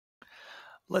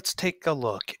let's take a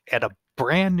look at a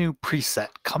brand new preset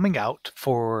coming out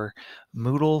for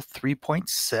Moodle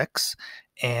 3.6,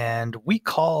 and we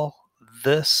call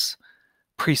this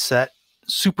preset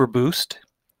Super Boost,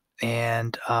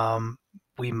 and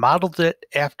we modeled it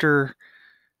after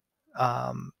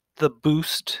the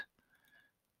Boost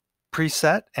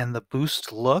preset and the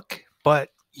Boost look, but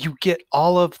you get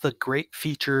all of the great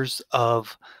features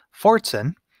of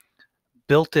Fordson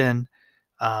built in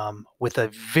with a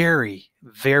very,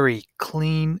 very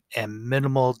clean and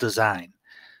minimal design.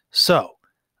 So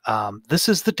this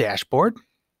is the dashboard.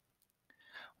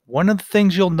 One of the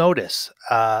things you'll notice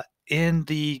in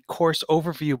the course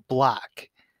overview block,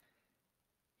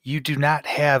 you do not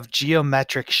have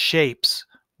geometric shapes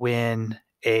when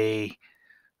a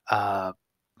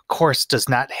course does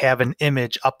not have an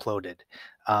image uploaded.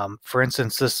 For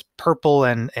instance, this purple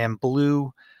and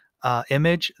blue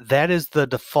image, that is the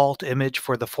default image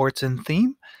for the Fordson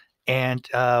theme. And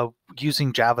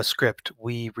using JavaScript,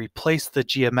 we replace the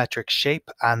geometric shape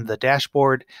on the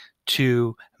dashboard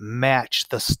to match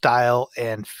the style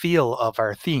and feel of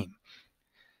our theme.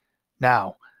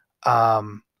 Now, a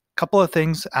couple of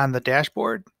things on the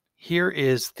dashboard. Here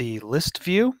is the list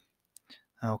view,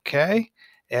 okay,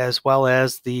 as well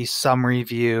as the summary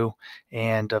view,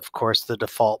 and of course the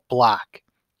default block.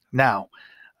 Now,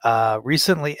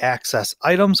 recently accessed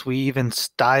items, we even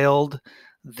styled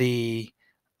the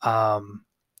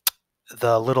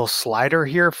little slider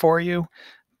here for you.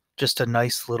 Just a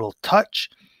nice little touch.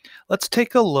 Let's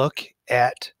take a look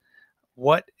at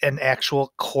what an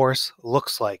actual course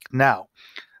looks like. Now,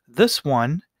 this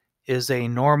one is a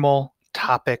normal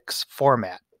topics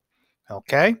format,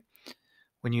 okay?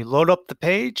 When you load up the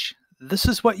page, this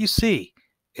is what you see.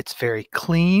 It's very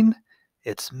clean,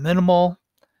 it's minimal,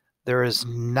 there is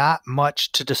not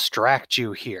much to distract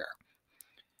you here.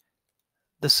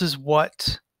 This is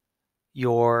what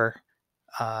your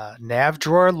nav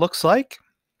drawer looks like,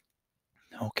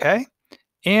 okay?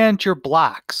 And your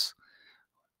blocks.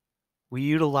 We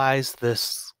utilize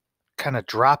this kind of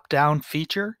drop down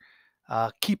feature,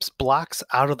 keeps blocks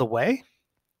out of the way.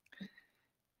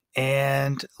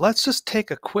 And let's just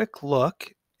take a quick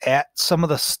look at some of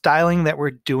the styling that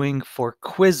we're doing for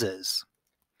quizzes.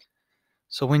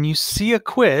 So when you see a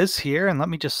quiz here, and let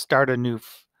me just start a new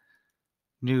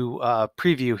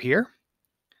preview here.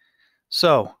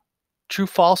 So true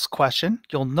false question,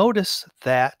 you'll notice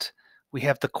that we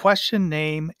have the question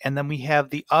name and then we have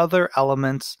the other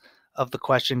elements of the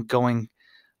question going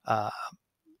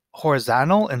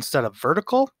horizontal instead of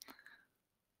vertical.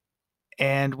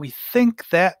 And we think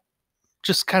that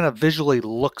just kind of visually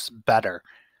looks better.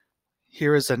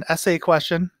 Here is an essay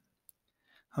question.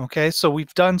 Okay, so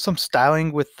we've done some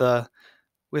styling with the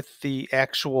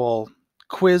actual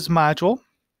quiz module.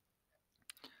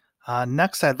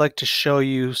 Next, I'd like to show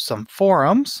you some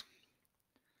forums.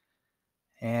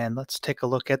 And let's take a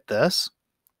look at this.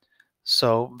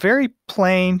 So very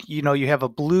plain, you know, you have a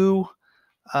blue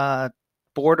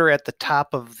border at the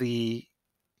top of the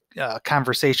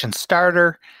conversation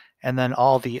starter, and then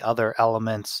all the other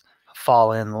elements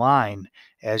fall in line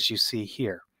as you see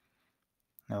here.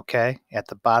 Okay, at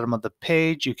the bottom of the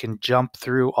page, you can jump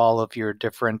through all of your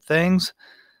different things.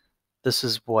 This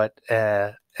is what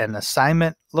an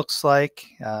assignment looks like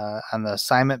on the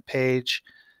assignment page.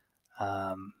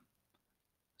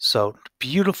 So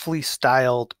beautifully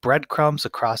styled breadcrumbs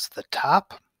across the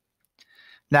top.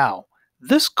 Now,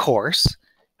 this course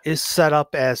is set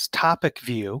up as topic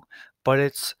view, but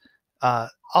it's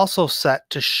also set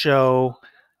to show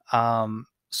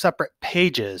separate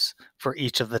pages for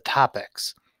each of the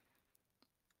topics.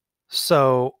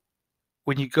 So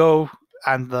when you go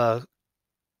on the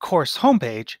course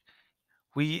homepage,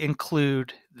 we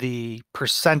include the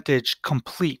percentage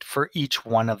complete for each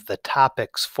one of the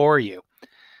topics for you.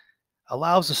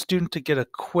 Allows a student to get a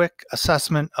quick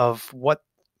assessment of what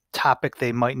topic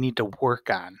they might need to work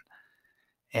on.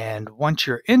 And once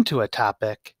you're into a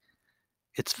topic,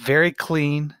 it's very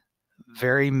clean,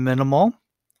 very minimal.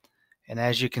 And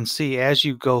as you can see, as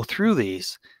you go through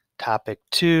these, topic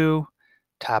 2,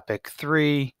 topic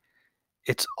 3,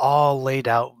 it's all laid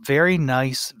out very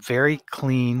nice, very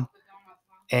clean,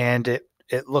 and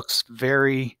it looks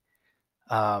very,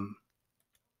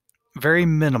 very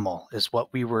minimal is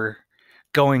what we were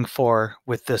going for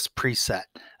with this preset.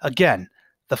 Again,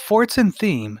 the Fordson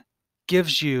theme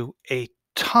gives you a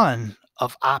ton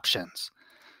of options.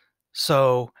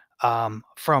 So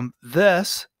from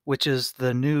this, which is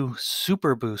the new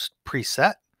Super Boost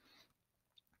preset,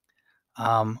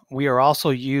 we are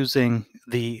also using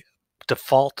the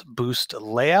default Boost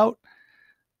layout.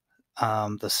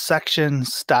 The section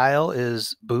style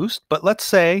is Boost, but let's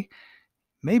say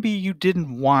maybe you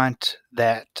didn't want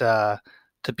that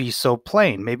to be so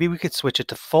plain. Maybe we could switch it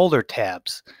to folder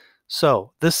tabs.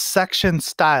 So this section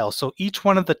style, so each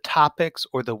one of the topics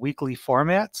or the weekly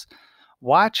formats,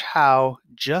 watch how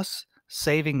just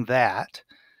saving that,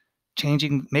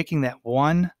 making that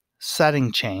one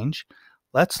setting change.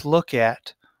 Let's look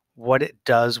at what it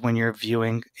does when you're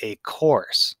viewing a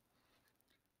course.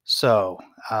 So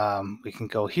we can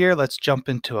go here. Let's jump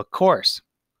into a course.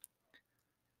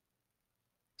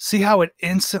 See how it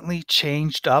instantly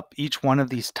changed up each one of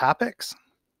these topics?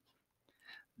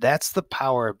 That's the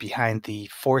power behind the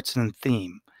Fordson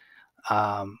theme.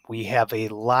 We have a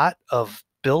lot of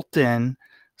built-in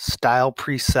style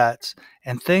presets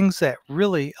and things that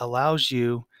really allows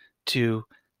you to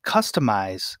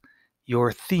customize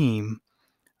your theme,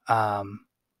 um,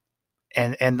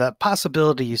 and the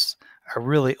possibilities are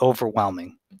really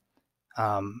overwhelming,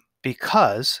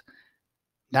 because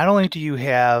not only do you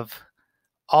have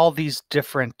all these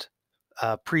different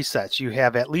presets, you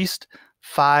have at least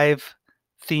 5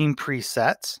 theme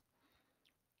presets.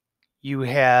 You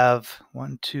have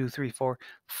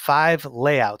 5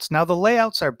 layouts. Now the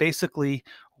layouts are basically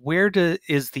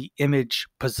is the image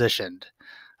positioned.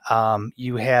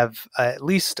 You have at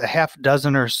least a half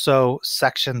dozen or so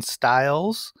section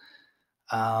styles,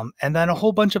 and then a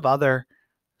whole bunch of other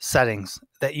settings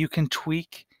that you can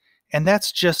tweak. And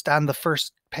that's just on the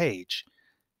first page.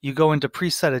 You go into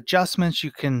preset adjustments,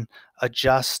 you can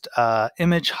adjust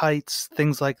image heights,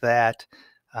 things like that,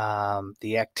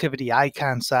 the activity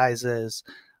icon sizes,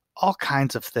 all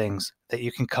kinds of things that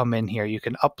you can come in here. You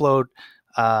can upload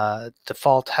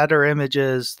default header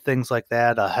images, things like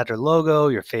that, a header logo,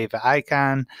 your favorite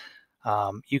icon.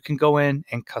 You can go in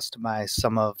and customize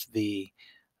some of the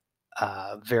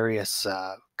various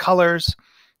colors,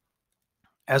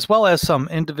 as well as some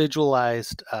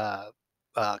individualized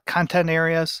content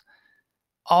areas,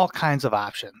 all kinds of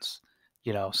options.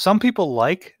 You know, some people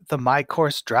like the My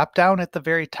Course drop down at the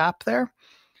very top there.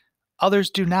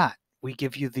 Others do not. We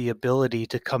give you the ability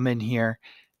to come in here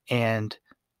and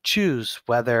choose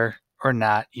whether or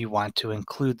not you want to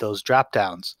include those drop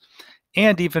downs,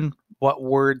 and even what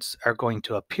words are going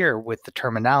to appear with the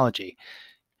terminology.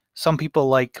 Some people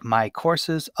like my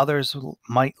courses, others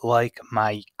might like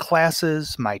my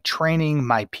classes, my training,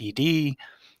 my PD.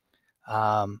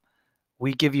 Um,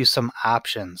 we give you some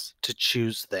options to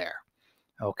choose there.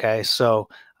 Okay, so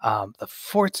the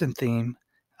Fordson theme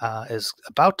is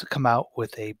about to come out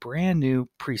with a brand new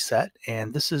preset,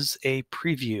 and this is a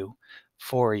preview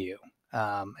for you.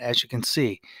 As you can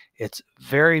see, it's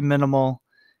very minimal,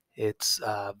 it's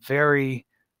very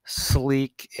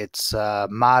sleek, it's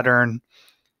modern,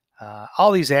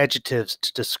 all these adjectives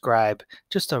to describe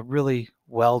just a really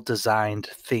well-designed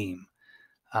theme.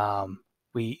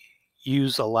 We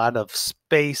use a lot of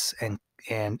space and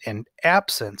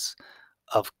absence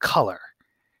of color,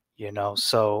 you know.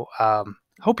 So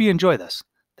hope you enjoy this.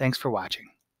 Thanks for watching.